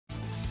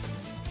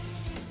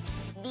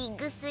ビッ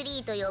グ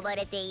3と呼ば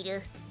れてい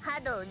る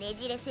波動ね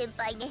じれ先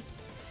輩ね。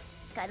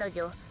彼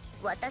女、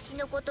私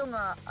のこと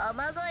がア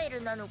マガエ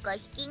ルなのか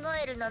ヒキガ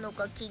エルなの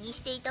か気に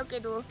していたけ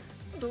ど、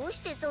どう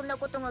してそんな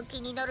ことが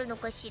気になるの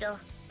かしら。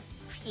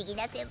不思議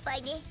な先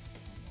輩ね。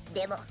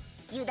でも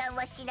油断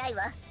はしない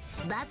わ。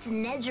 That's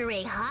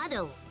Nejire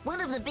Hado,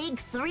 one of the big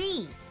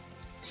three.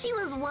 She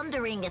was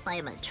wondering if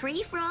I'm a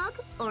tree frog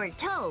or a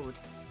toad.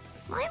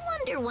 I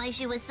wonder why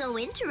she was so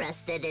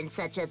interested in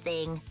such a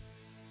thing.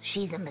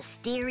 She's a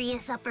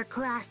mysterious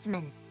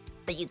upperclassman,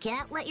 but you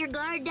can't let your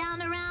guard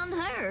down around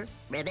her,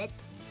 Ribbit.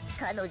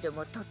 彼女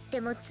もとっ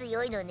ても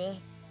強いのね。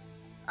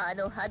あ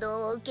の波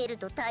動を受ける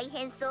と大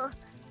変そう。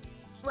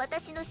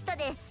私の下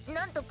で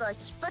なんとか引っ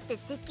張って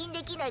接近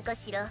できないか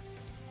しら。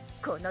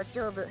この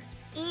勝負、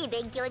いい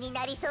勉強に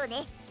なりそう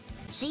ね。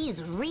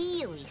 She's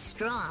really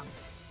strong.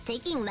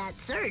 Taking that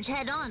surge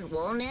head on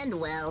won't end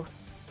well.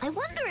 I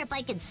wonder if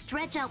I could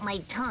stretch out my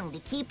tongue to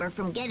keep her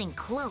from getting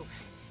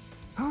close.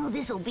 Oh,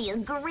 this'll be a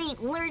great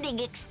learning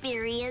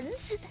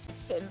experience.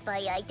 先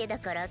輩相手だ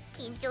から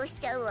緊張し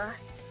ちゃうわ。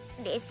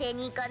冷静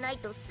にいかない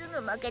とす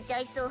ぐ負けちゃ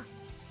いそう。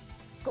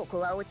ここ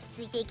は落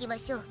ち着いていきま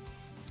しょう。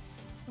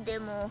で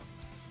も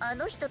あ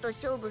の人と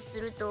勝負す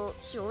ると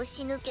拍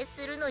子抜け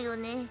するのよ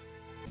ね。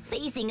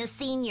 Facing a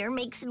senior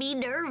makes me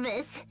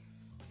nervous.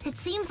 It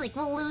seems like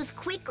we'll lose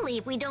quickly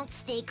if we don't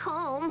stay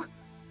calm.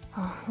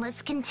 Oh,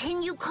 let's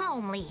continue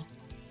calmly.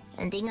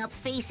 Ending up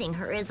facing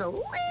her is a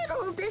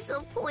little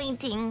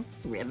disappointing,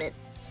 Ribbit.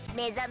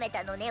 目覚め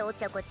たのね、お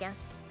茶子ちゃん。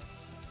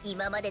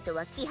今までと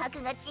は気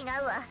迫が違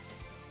うわ。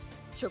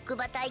職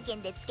場体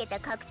験でつけた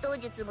格闘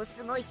術も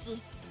すごい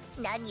し、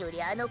何よ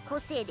りあの個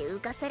性で浮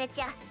かされ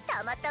ちゃ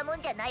たまったも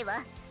んじゃない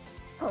わ。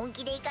本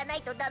気でいかな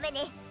いとダメ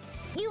ね。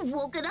 You've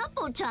woken up,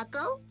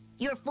 Ochako.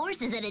 Your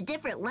force is at a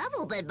different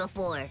level than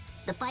before.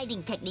 The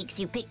fighting techniques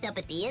you picked up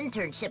at the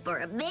internship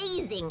are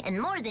amazing, and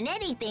more than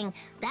anything,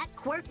 that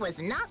quirk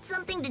was not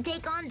something to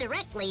take on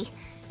directly.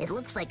 It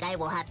looks like I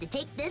will have to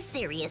take this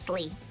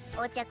seriously.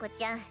 お茶子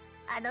ちゃん、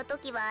あの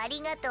時はあり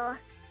がとう。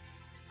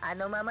あ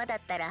のままだ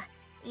ったら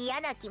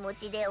嫌な気持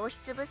ちで押し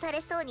つぶさ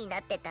れそうにな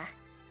ってた。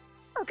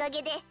おか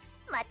げで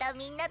また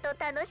みんなと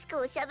楽しく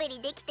おしゃべ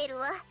りできてる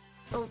わ。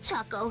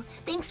 Ochako,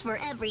 thanks for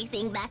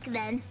everything back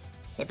then.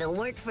 If it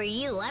weren't for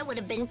you, I would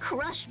have been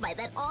crushed by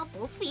that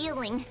awful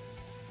feeling.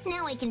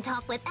 Now I can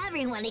talk with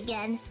everyone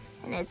again,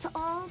 and it's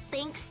all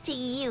thanks to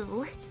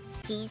you.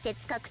 近接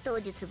格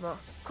闘術も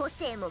個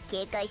性も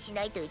警戒し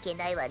ないといけ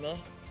ないわ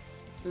ね。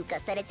浮か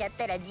されちゃっ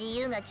たら自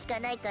由が利か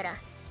ないから。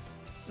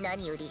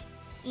何より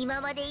今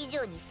まで以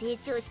上に成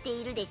長して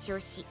いるでしょ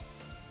うし、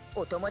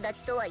お友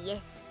達とはい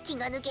え気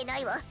が抜けな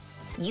いわ。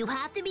 You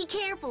have to be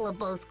careful of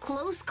both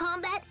close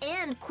combat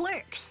and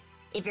quirks.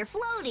 If you're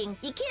floating,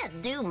 you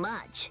can't do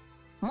much.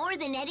 More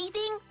than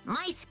anything,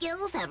 my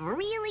skills have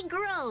really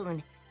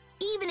grown.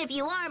 Even if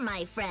you are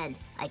my friend,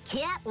 I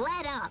can't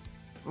let up.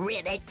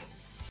 Ribbit.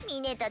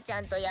 ミネタち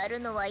ゃんとやる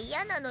のは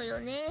嫌なのよ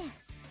ね。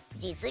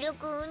実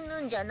力うん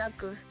ぬんじゃな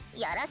く、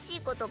やらし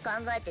いこと考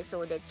えて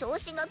そうで調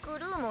子が狂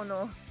うも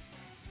の。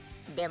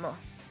でも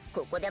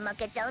ここで負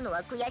けちゃうの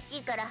は悔し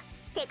いから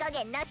手加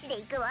減なしで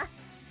いくわ。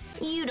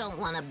 You don't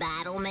want to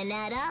battle,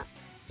 Mineta.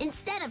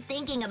 Instead of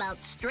thinking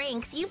about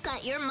strength, you've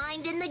got your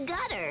mind in the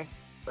gutter.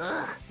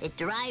 Ugh, it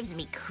drives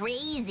me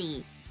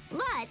crazy.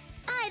 But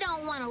I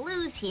don't want to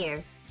lose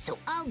here, so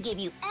I'll give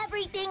you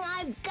everything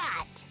I've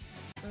got.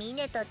 ミ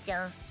ネタち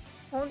ゃん、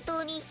本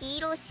当にヒ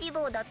ーロー志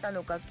望だった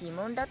のか疑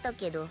問だった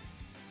けど、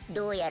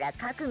どうやら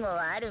覚悟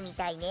はあるみ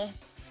たいね。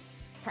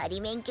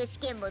仮免許試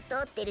験も通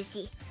ってる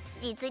し、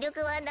実力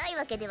はない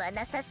わけでは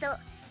なさそう。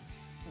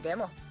で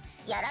も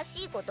やら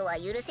しいことは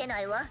許せな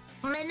いわ。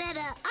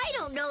 Mineta, I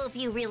don't know if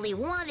you really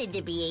wanted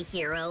to be a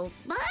hero,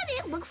 but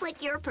it looks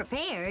like you're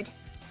prepared.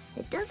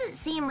 It doesn't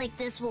seem like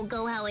this will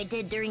go how it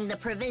did during the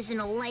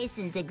provisional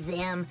license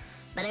exam,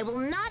 but I will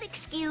not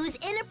excuse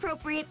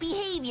inappropriate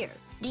behavior.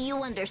 Do you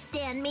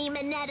understand me,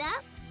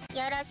 Mineta?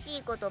 やらし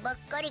いことばっ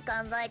かり考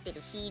えて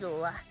るヒーロー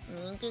は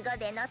人気が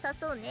出なさ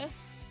そうね。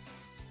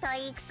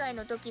体育祭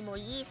の時も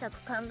いい策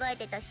考え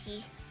てた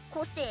し、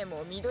個性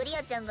も緑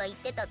谷ちゃんが言っ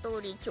てた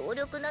通り強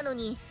力なの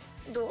に、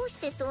どうし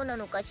てそうな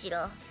のかし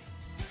ら。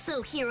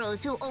 So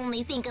heroes who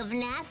only think of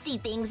nasty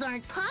things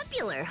aren't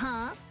popular,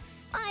 huh?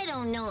 I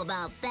don't know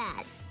about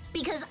that.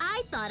 Because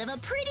I thought of a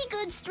pretty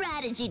good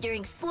strategy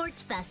during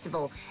sports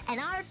festival, and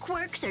our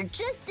quirks are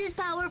just as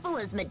powerful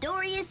as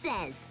Midoriya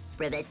says.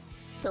 Ribbit.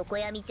 常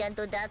闇ちゃん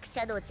とダークシ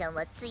ャドウちゃん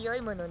は強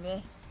いもの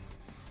ね。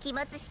期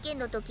末試験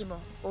の時も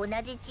同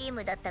じチー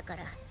ムだったか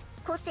ら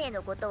個性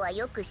のことは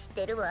よく知っ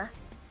てるわ。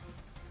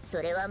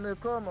それは向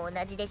こうも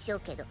同じでしょう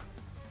けど、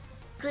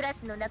クラ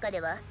スの中で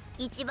は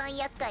一番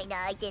厄介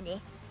な相手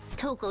ね。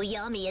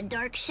 Tokoyami and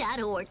Dark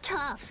Shadow are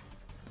tough.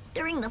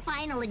 During the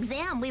final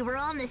exam, we were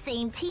on the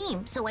same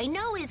team, so I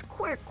know his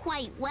quirk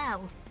quite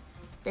well.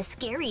 The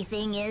scary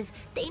thing is,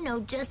 they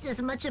know just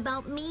as much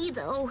about me,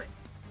 though.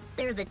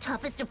 They're the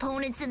toughest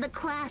opponents in the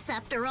class,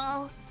 after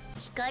all.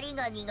 光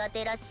が苦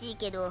手らしい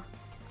けど、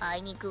あ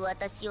いにく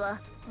私は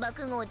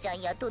爆豪ちゃ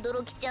んや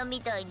轟ちゃんみ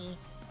たいに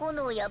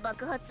炎や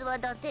爆発は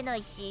出せな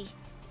いし、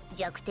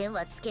弱点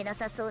はつけな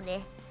さそう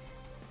ね。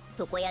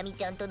常闇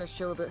ちゃんとの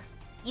勝負、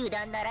油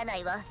断ならな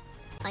いわ。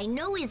I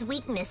know his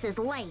weakness is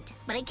light,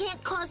 but I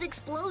can't cause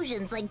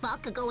explosions like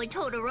Bakugo and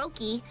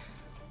Todoroki.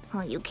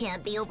 Oh, you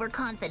can't be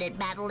overconfident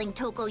battling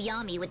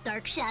Tokoyami with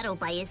Dark Shadow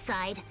by his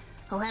side.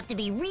 I'll have to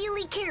be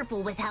really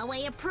careful with how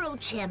I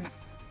approach him.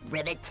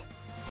 Ribbit.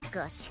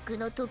 合宿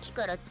の時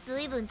から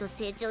随分と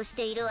成長し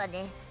ているわ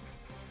ね。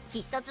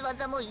必殺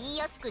技も言い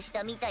やすくし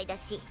たみたいだ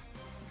し、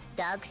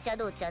ダークシャ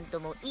ドウちゃんと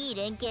もいい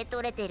連携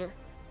取れてる。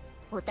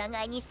お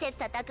互いに切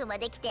磋琢磨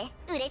できて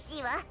嬉し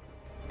いわ。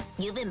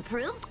You've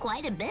improved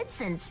quite a bit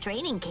since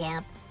training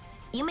camp.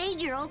 You made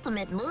your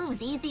ultimate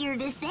moves easier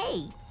to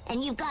say,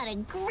 and you've got a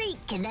great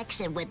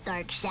connection with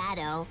Dark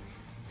Shadow.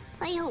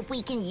 I hope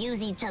we can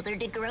use each other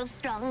to grow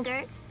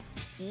stronger.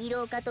 ヒー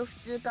ロー科と普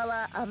通科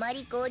はあま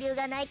り交流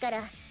がないか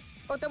ら、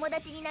お友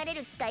達になれ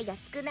る機会が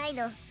少ない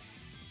の。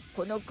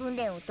この訓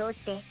練を通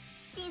して、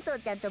新宗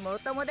ちゃんともお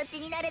友達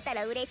になれた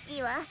ら嬉し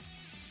いわ。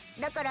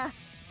だから、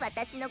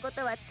私のこ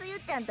とはつゆ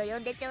ちゃんと呼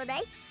んでちょうだ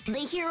い。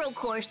The hero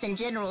course and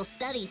general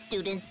study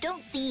students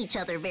don't see each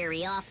other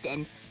very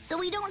often, so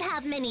we don't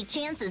have many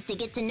chances to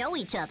get to know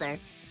each other.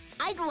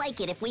 I'd like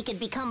it if we could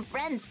become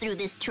friends through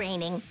this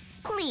training.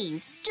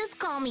 Please, just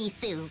call me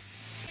Sue.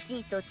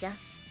 新宗ちゃん、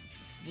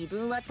自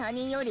分は他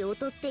人より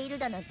劣っている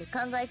だなんて考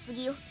えす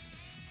ぎよ。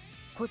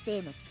個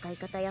性の使い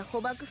方や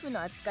捕獲符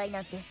の扱い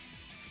なんて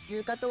普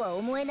通科とは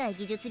思えない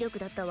技術力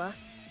だったわ。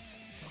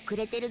遅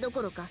れてるど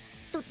ころか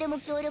とっても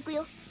強力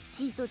よ、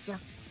新宗ちゃ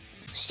ん。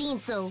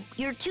Shinso,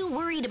 you're too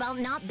worried about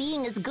not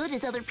being as good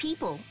as other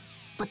people.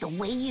 But the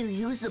way you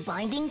use the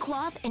binding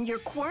cloth and your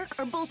quirk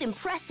are both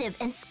impressive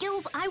and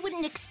skills I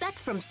wouldn't expect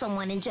from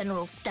someone in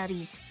general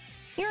studies.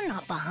 You're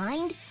not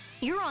behind.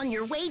 You're on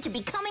your way to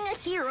becoming a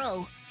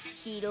hero.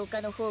 ヒーロー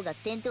科の方が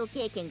戦闘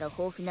経験が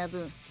豊富な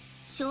分、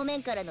正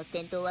面からの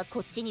戦闘は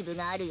こっちに分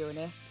があるよ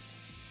ね。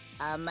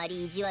あんま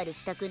り意地悪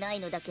したくない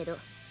のだけど、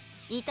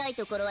痛い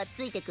ところは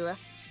ついてくわ。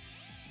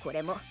こ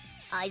れも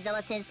相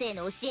沢先生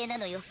の教えな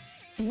のよ。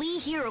We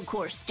Hero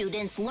Course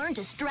students learn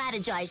to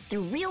strategize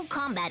through real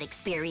combat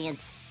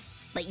experience,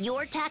 but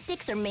your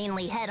tactics are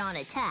mainly head-on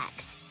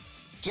attacks.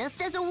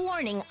 Just as a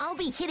warning, I'll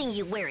be hitting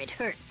you where it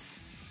hurts.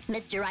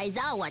 Mr.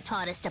 Aizawa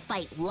taught us to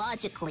fight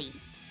logically,